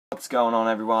What's going on,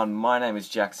 everyone? My name is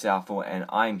Jack Southall and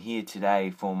I'm here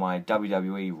today for my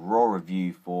WWE Raw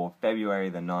review for February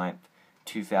the 9th,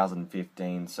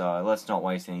 2015. So let's not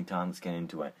waste any time, let's get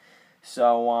into it.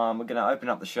 So we're going to open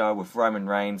up the show with Roman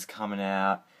Reigns coming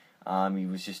out. He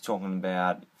was just talking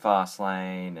about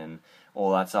Fastlane and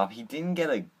all that stuff. He didn't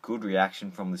get a good reaction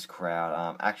from this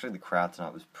crowd. Actually, the crowd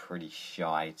tonight was pretty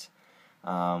shite.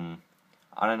 I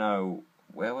don't know,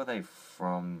 where were they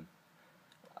from?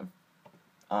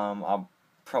 I'll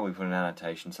probably put an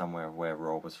annotation somewhere of where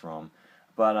Raw was from.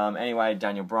 But anyway,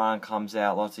 Daniel Bryan comes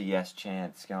out, lots of yes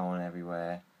chants going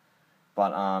everywhere.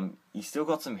 But he still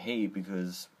got some heat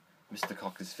because Mr.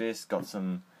 Cock His Fist got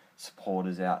some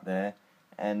supporters out there.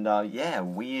 And yeah,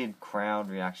 weird crowd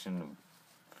reaction.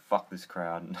 Fuck this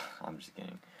crowd. I'm just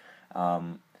kidding.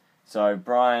 So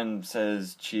Bryan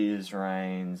says cheers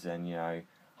Reigns and, you know,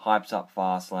 hypes up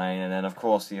Fastlane. And then of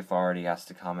course the Authority has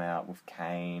to come out with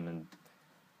Kane and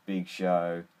Big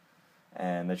Show,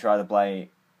 and they try to blame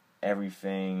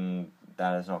everything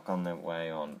that has not gone their way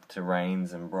on to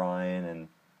Reigns and Bryan,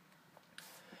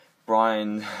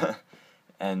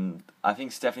 and I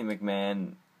think Stephanie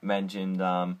McMahon mentioned,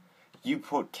 you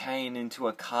put Kane into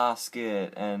a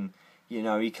casket and, you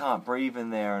know, he can't breathe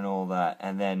in there and all that,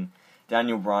 and then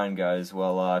Daniel Bryan goes,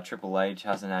 well, Triple H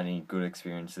hasn't had any good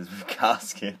experiences with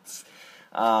caskets.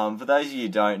 For those of you who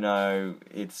don't know,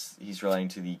 he's relating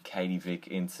to the Katie Vick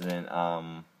incident.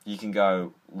 You can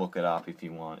go look it up if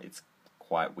you want. It's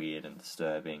quite weird and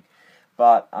disturbing.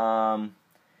 But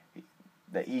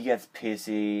he gets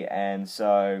pissy, and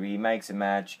so he makes a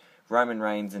match: Roman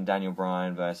Reigns and Daniel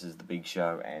Bryan versus the Big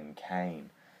Show and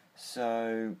Kane.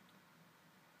 So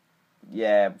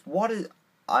yeah, to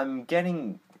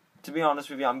be honest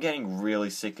with you, I'm getting really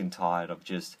sick and tired of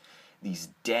just these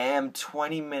damn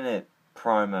 20-minute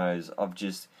promos of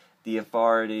just the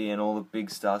Authority and all the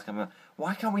big stars coming out.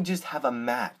 Why can't we just have a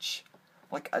match?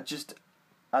 Like, just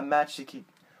a match to keep...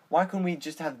 Why couldn't we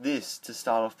just have this to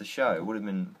start off the show? It would have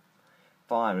been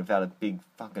fine without a big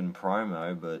fucking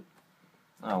promo, but...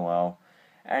 oh well.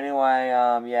 Anyway,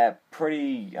 yeah,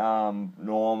 pretty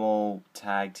normal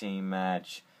tag team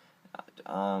match.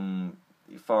 The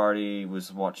Authority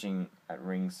was watching at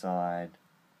ringside.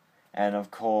 And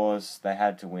of course, they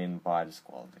had to win by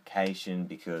disqualification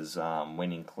because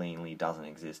winning cleanly doesn't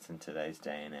exist in today's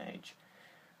day and age.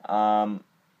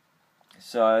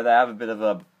 So they have a bit of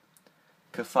a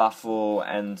kerfuffle,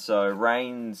 and so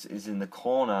Reigns is in the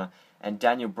corner, and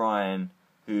Daniel Bryan,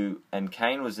 and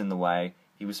Kane was in the way.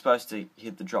 He was supposed to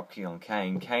hit the dropkick on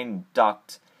Kane. Kane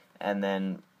ducked, and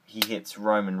then he hits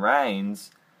Roman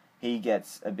Reigns. He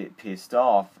gets a bit pissed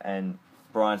off, and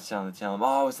Bryan's starting to tell him,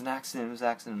 oh, it was an accident,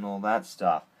 and all that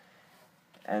stuff.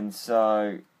 And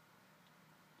so,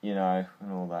 you know,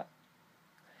 and all that.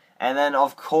 And then,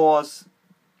 of course,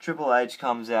 Triple H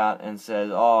comes out and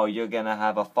says, oh, you're going to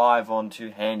have a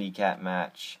 5-on-2 handicap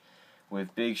match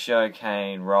with Big Show,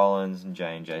 Kane, Rollins, and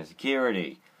J&J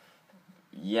Security.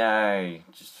 Yay.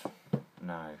 Just,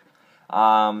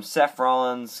 no. Seth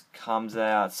Rollins comes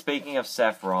out. Speaking of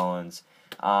Seth Rollins,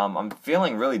 I'm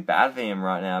feeling really bad for him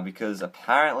right now because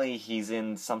apparently he's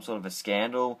in some sort of a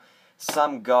scandal.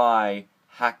 Some guy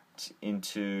hacked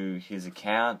into his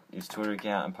account, his Twitter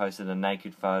account, and posted a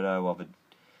naked photo of an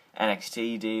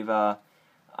NXT diva.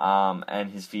 And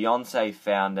his fiance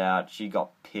found out. She got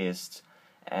pissed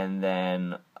and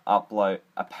then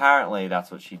apparently that's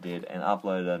what she did, and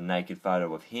uploaded a naked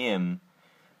photo of him.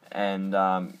 And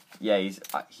yeah,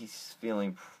 he's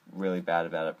feeling really bad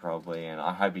about it probably, and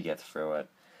I hope he gets through it.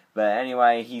 But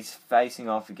anyway, he's facing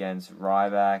off against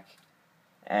Ryback,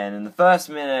 and in the first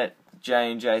minute,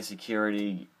 J&J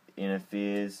Security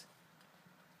interferes,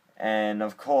 and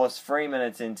of course, 3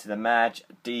 minutes into the match,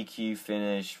 DQ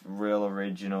finish, real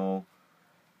original,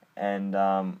 and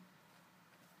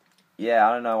yeah,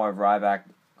 I don't know why Ryback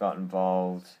got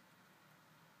involved.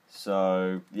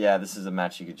 So yeah, this is a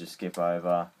match you could just skip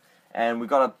over. And we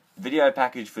got a video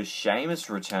package for Sheamus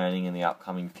returning in the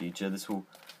upcoming future.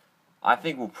 I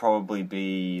think will probably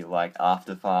be like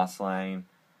after Fastlane,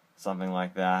 something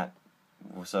like that.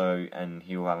 So, and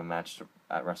he will have a match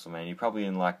at WrestleMania, probably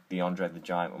in like the Andre the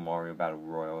Giant Memorial Battle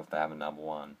Royal if they have another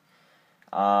one.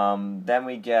 Then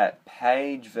we get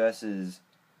Paige versus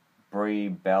Brie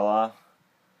Bella.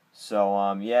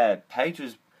 So yeah, Paige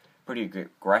was pretty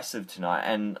aggressive tonight,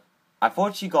 and I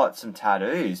thought she got some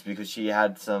tattoos because she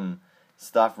had some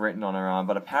stuff written on her arm,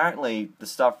 but apparently the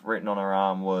stuff written on her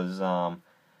arm was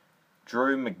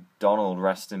Drew McDonald,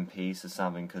 rest in peace, or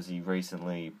something, because he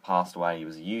recently passed away. He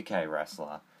was a UK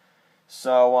wrestler.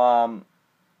 So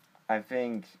I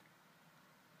think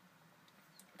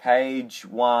Paige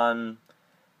won,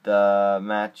 the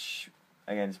match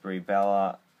against Brie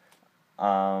Bella.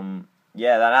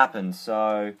 Yeah, that happened.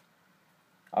 So,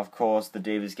 of course, the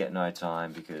Divas get no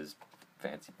time because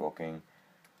fancy booking.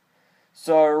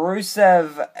 So,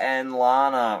 Rusev and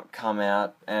Lana come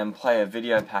out and play a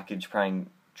video package paying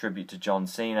tribute to John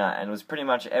Cena, and it was pretty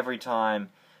much every time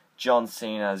John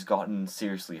Cena has gotten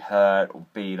seriously hurt or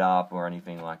beat up or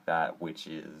anything like that, which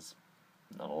is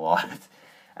not a lot,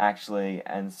 actually.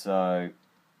 And so,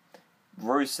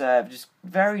 Rusev, just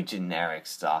very generic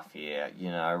stuff here.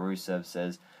 You know, Rusev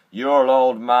says, "You're an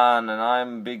old man and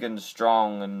I'm big and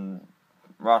strong and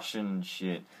Russian and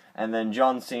shit." And then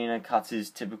John Cena cuts his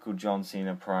typical John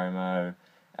Cena promo.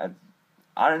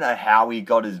 I don't know how he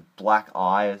got his black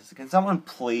eye. Can someone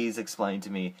please explain to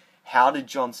me, how did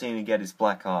John Cena get his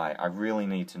black eye? I really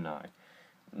need to know.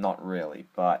 Not really,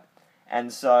 but...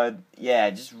 And so, yeah,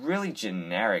 just really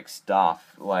generic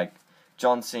stuff. Like,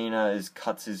 John Cena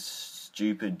cuts his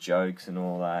stupid jokes and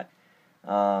all that.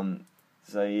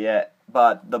 So, yeah.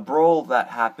 But the brawl that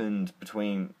happened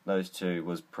between those two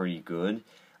was pretty good.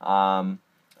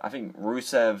 I think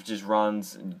Rusev just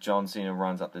runs, John Cena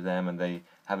runs up to them, and they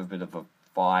have a bit of a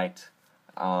fight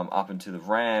up into the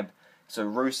ramp. So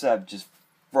Rusev just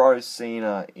throws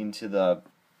Cena into the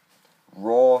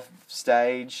Raw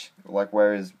stage, like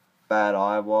where his bad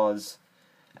eye was,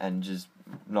 and just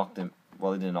knocked him.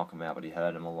 Well, he didn't knock him out, but he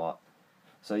hurt him a lot.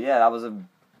 So yeah, that was a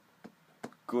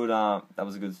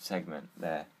good segment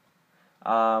there.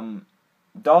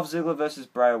 Dolph Ziggler versus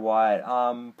Bray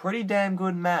Wyatt. Pretty damn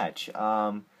good match.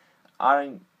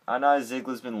 I know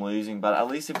Ziggler's been losing, but at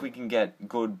least if we can get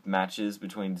good matches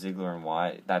between Ziggler and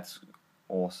Wyatt, that's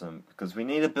awesome. Because we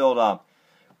need to build up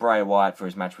Bray Wyatt for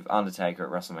his match with Undertaker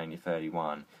at WrestleMania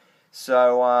 31.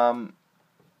 So,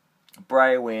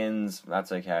 Bray wins.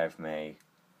 That's okay with me.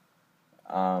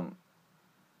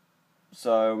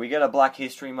 So, we get a Black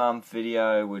History Month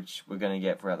video, which we're going to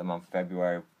get throughout the month of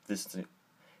February.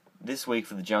 This week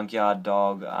for the Junkyard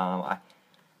Dog.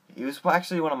 He was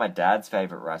actually one of my dad's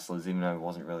favourite wrestlers, even though he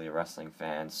wasn't really a wrestling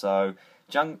fan. So,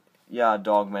 Junkyard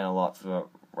Dog meant a lot for the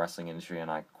wrestling industry,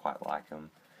 and I quite like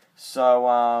him.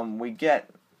 So, we get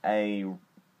a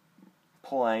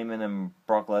Paul Heyman and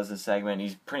Brock Lesnar segment.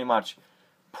 He's pretty much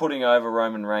putting over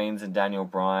Roman Reigns and Daniel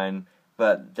Bryan,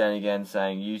 but then again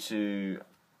saying, you two,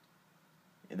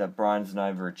 that Bryan's an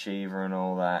overachiever and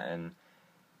all that, and,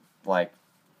 like,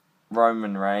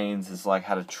 Roman Reigns has, like,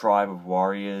 had a tribe of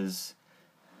warriors,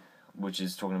 which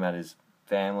is talking about his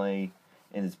family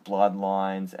and his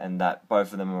bloodlines, and that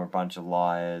both of them are a bunch of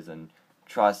liars, and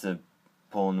tries to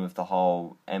pull in with the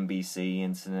whole NBC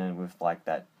incident with, like,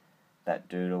 that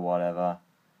dude or whatever.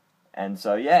 And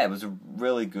so, yeah, it was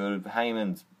really good.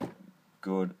 Heyman's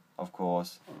good, of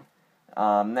course.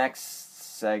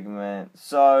 Next segment.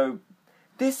 So,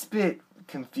 this bit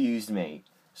confused me.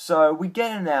 So, we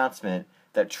get an announcement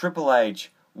that Triple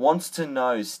H wants to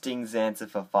know Sting's answer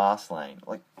for Fastlane.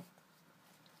 Like,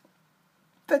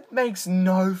 that makes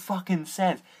no fucking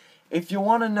sense. If you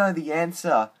want to know the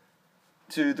answer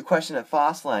to the question at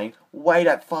Fastlane, wait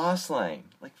at Fastlane.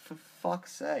 Like, for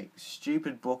fuck's sake.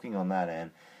 Stupid booking on that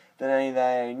end.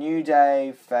 Then New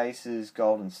Day faces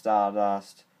Golden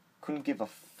Stardust. Couldn't give a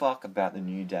fuck about the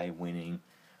New Day winning.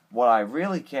 What I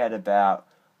really cared about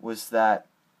was that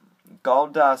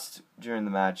Goldust, during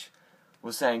the match,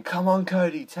 was saying, "Come on,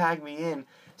 Cody, tag me in."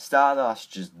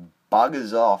 Stardust just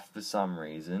buggers off for some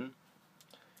reason,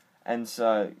 and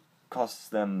so costs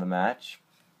them the match.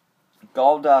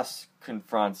 Goldust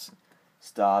confronts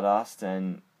Stardust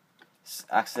and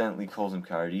accidentally calls him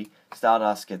Cody.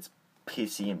 Stardust gets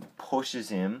pissy and pushes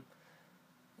him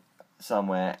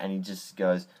somewhere, and he just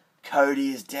goes, "Cody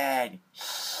is dead,"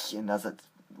 and does that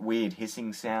weird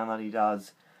hissing sound that he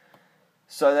does.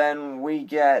 So then we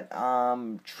get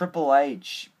Triple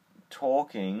H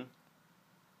talking,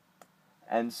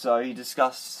 and so he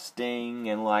discussed Sting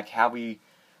and like how he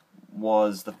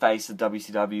was the face of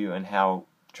WCW and how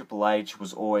Triple H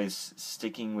was always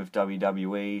sticking with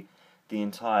WWE the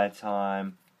entire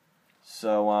time.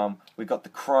 So we got the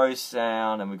crow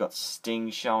sound, and we got Sting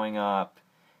showing up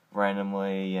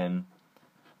randomly, and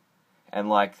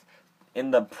like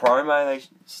in the promo,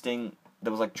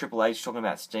 there was like Triple H talking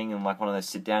about Sting in like one of those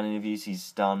sit-down interviews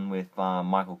he's done with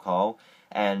Michael Cole,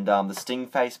 and the Sting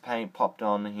face paint popped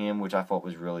on him, which I thought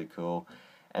was really cool.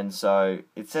 And so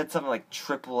it said something like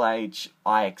Triple H,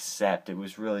 I accept. It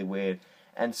was really weird.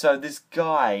 And so this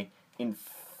guy in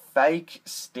fake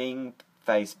Sting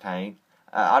face paint,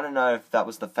 I don't know if that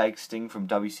was the fake Sting from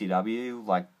WCW,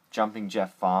 like Jumping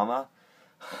Jeff Farmer.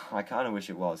 I kind of wish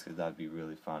it was, because that would be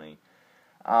really funny.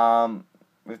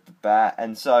 with the bat,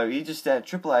 and so he just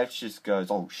Triple H just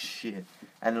goes, oh shit,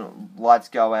 and lights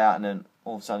go out, and then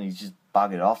all of a sudden he's just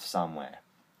buggered off somewhere.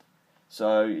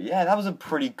 So yeah, that was a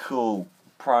pretty cool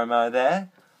promo there.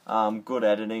 Good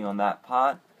editing on that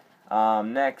part.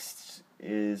 Next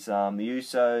is the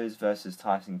Usos versus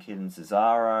Tyson Kidd and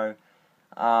Cesaro.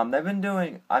 They've been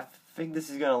doing. I think this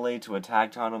is going to lead to a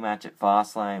tag title match at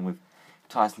Fastlane with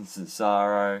Tyson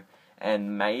Cesaro.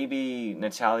 And maybe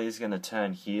Natalia's going to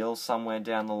turn heel somewhere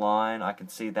down the line. I can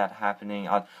see that happening.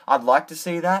 I'd like to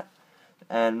see that.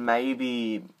 And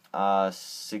maybe a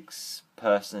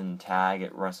 6-person tag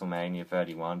at WrestleMania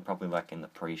 31. Probably like in the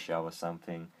pre-show or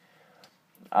something.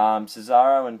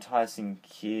 Cesaro and Tyson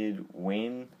Kidd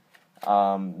win.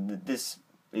 This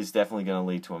is definitely going to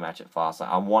lead to a match at Fastlane.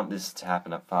 I want this to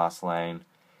happen at Fastlane.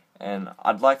 And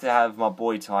I'd like to have my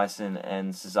boy Tyson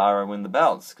and Cesaro win the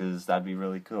belts, because that'd be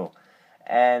really cool.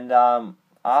 And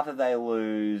after they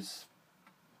lose,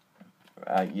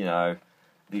 the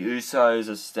Usos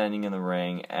are standing in the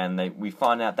ring, and we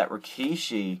find out that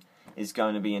Rikishi is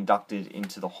going to be inducted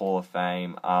into the Hall of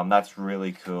Fame. That's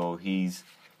really cool. He's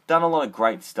done a lot of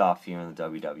great stuff here in the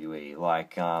WWE.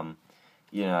 Like, the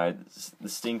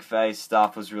stink face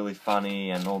stuff was really funny,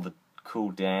 and all the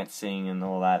cool dancing and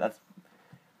all that. That's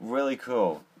really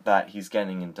cool that he's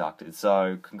getting inducted.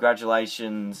 So,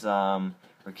 congratulations,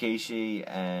 Rikishi,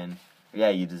 and yeah,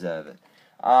 you deserve it.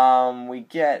 We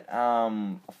get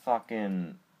a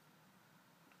fucking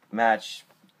match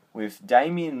with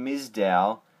Damien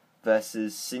Mizdow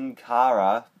versus Sin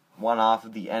Cara, one half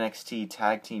of the NXT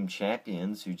Tag Team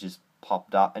Champions, who just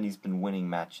popped up, and he's been winning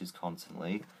matches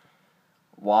constantly.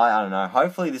 Why? I don't know.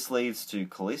 Hopefully this leads to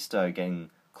Kalisto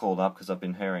getting called up, because I've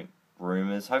been hearing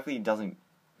rumours. Hopefully he doesn't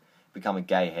become a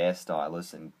gay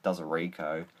hairstylist and does a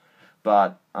Rico.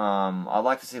 But I'd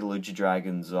like to see the Lucha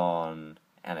Dragons on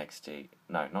NXT.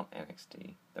 No, not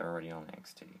NXT. They're already on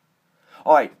NXT.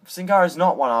 Oh wait, Sin Cara's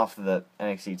not one half of the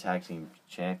NXT Tag Team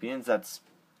Champions. That's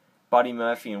Buddy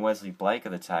Murphy and Wesley Blake are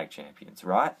the tag champions,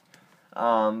 right?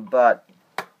 But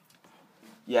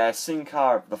yeah, Sin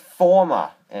Cara, the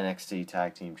former NXT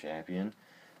Tag Team Champion.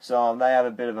 So they have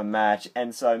a bit of a match,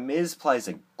 and so Miz plays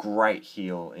a great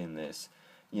heel in this.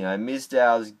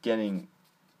 Mizdow's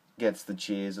gets the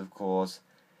cheers, of course,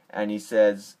 and he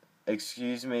says,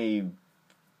 "Excuse me,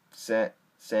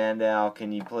 Sandow,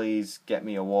 can you please get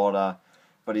me a water?"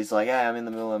 But he's like, "Hey, I'm in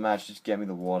the middle of a match, just get me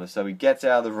the water." So he gets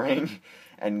out of the ring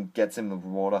and gets him the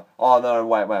water. "Oh, no,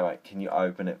 wait, can you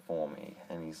open it for me?"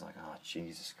 And he's like, "Oh,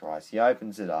 Jesus Christ." He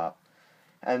opens it up,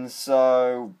 and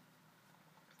so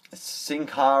Sin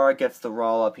Cara gets the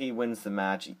roll-up, he wins the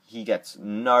match, he gets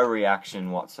no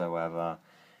reaction whatsoever,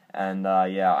 and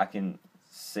I can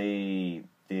see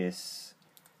this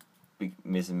big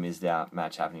Miz and Mizdow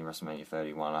match happening in WrestleMania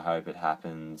 31. I hope it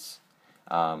happens.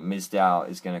 Mizdow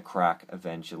is going to crack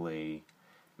eventually.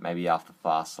 Maybe after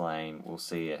Fastlane, we'll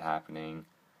see it happening.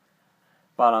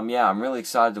 But I'm really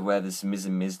excited to where this Miz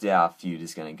and Mizdow feud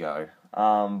is going to go.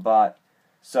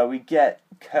 So we get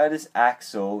Curtis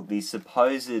Axel, the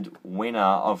supposed winner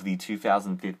of the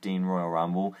 2015 Royal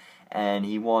Rumble, and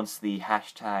he wants the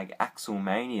hashtag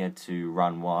Axelmania to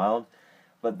run wild.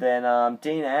 But then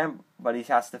but he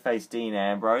has to face Dean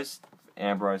Ambrose.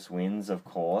 Ambrose wins, of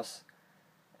course.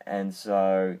 And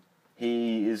so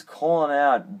he is calling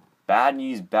out Bad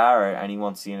News Barrett, and he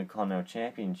wants the Intercontinental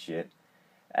Championship.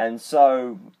 And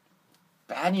so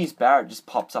Bad News Barrett just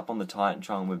pops up on the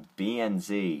Titantron with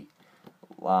BNZ,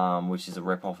 which is a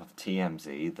rip-off of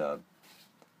TMZ,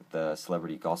 the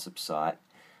celebrity gossip site.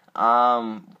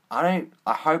 I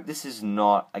hope this is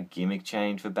not a gimmick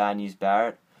change for Bad News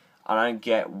Barrett. I don't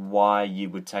get why you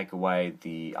would take away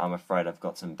the "I'm afraid I've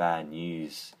got some bad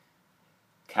news"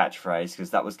 catchphrase, because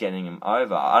that was getting him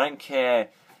over. I don't care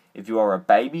if you are a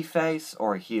babyface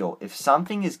or a heel. If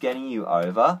something is getting you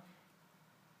over,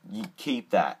 you keep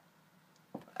that.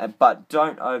 But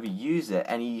don't overuse it.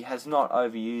 And he has not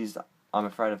overused "I'm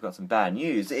afraid I've got some bad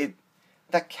news."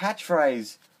 That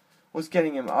catchphrase was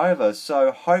getting him over,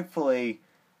 so hopefully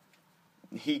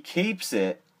he keeps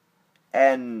it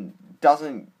and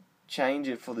doesn't change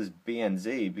it for this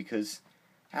BNZ, because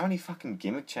how many fucking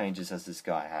gimmick changes has this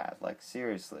guy had? Like,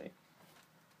 seriously.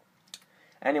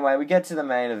 Anyway, we get to the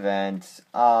main event.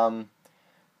 The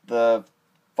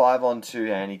 5-on-2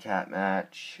 handicap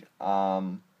match.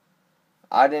 I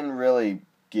didn't really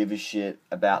give a shit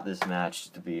about this match,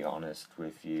 to be honest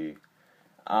with you.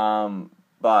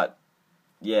 But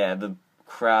yeah, the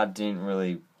crowd didn't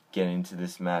really get into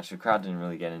this match. The crowd didn't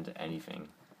really get into anything.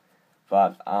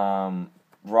 But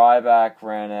Ryback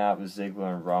ran out with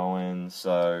Ziggler and Rowan,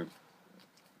 so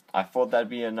I thought that'd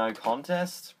be a no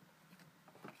contest.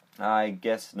 I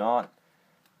guess not.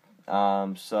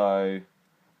 So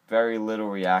very little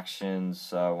reaction.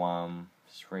 So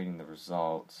just reading the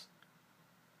results.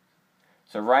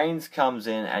 So Reigns comes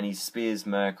in and he spears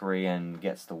Mercury and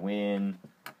gets the win.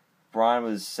 Bryan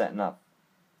was setting up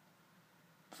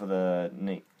for the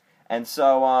knee. And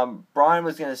so Bryan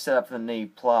was going to set up for the knee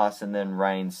plus, and then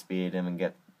Reigns speared him and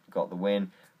got the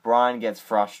win. Bryan gets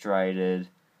frustrated,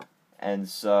 and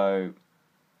so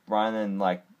Bryan then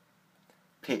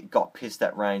got pissed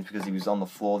at Reigns because he was on the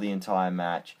floor the entire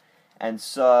match. And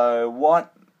so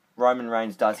what Roman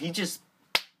Reigns does, he just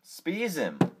spears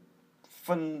him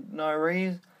for no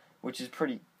reason, which is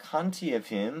pretty cunty of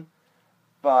him.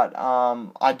 But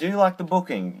I do like the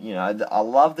booking. You know, I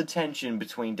love the tension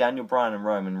between Daniel Bryan and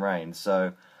Roman Reigns.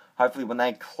 So hopefully when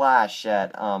they clash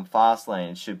at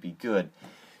Fastlane, it should be good.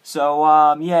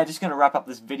 So yeah, just going to wrap up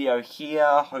this video here.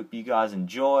 Hope you guys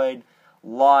enjoyed.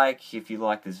 Like if you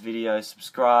like this video,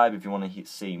 subscribe if you want to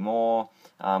see more.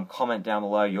 Comment down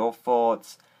below your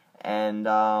thoughts. And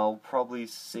I'll probably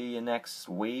see you next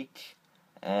week.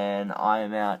 And I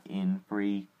am out in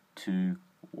 3, 2,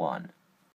 1.